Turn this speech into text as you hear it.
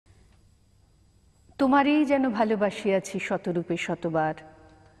তোমারই যেন ভালোবাসিয়াছি শতরূপে শতবার,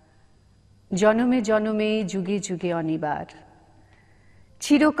 জনমে জনমে যুগে যুগে অনিবার।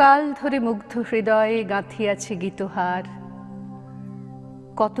 চিরকাল ধরে মুগ্ধ হৃদয়ে গাঁথিয়াছে গীতহার,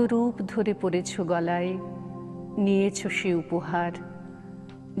 কত রূপ ধরে পড়েছ গলায়, নিয়েছ সে উপহার।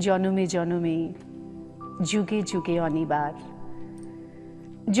 জনমে জনমে যুগে যুগে অনিবার।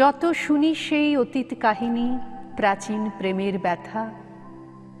 যত শুনি সেই অতীত কাহিনী, প্রাচীন প্রেমের ব্যথা,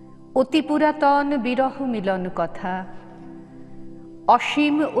 অতি পুরাতন বিরহ মিলন কথা।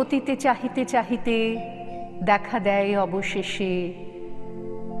 অসীম অতীতে চাহিতে চাহিতে দেখা দেয় অবশেষে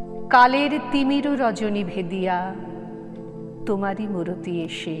কালের তিমির রজনী ভেদিয়া তোমারই মূরতি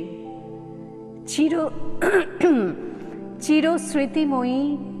এসে। চির স্মৃতিময়ী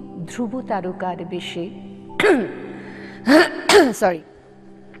ধ্রুব তারকার বেশে। সরি,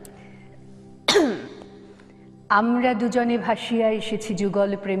 আমরা দুজনে ভাসিয়া এসেছি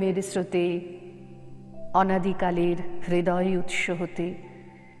যুগল প্রেমের স্রোতে, অনাদিকালের হৃদয় উৎস হতে।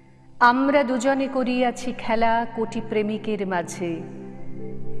 আমরা দুজনে করিয়াছি খেলা কোটি প্রেমিকের মাঝে,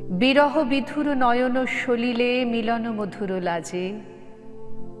 বিরহ বিধুর নয়ন সলিলে মিলন মধুর লাজে।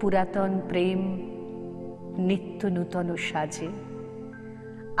 পুরাতন প্রেম নিত্য নূতন সাজে।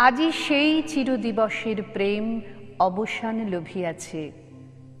 আজি সেই চিরদিবসের প্রেম অবসান লভিয়াছে,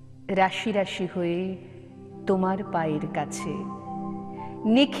 রাশি রাশি হয়ে তোমার পায়ের কাছে।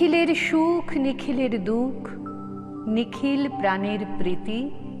 নিখিলের সুখ নিখিলের দুঃখ, নিখিল প্রাণের প্রীতি,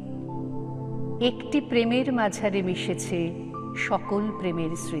 একটি প্রেমের মাঝারে মিশেছে সকল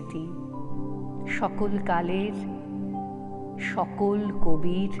প্রেমের স্মৃতি। সকল কালের সকল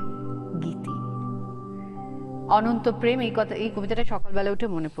কবির গীতি। অনন্ত প্রেম, এই কবিতাটা সকালবেলা উঠে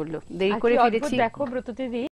মনে পড়লো, দেরি করে ফিরেছি। দেখো ব্রততি দি,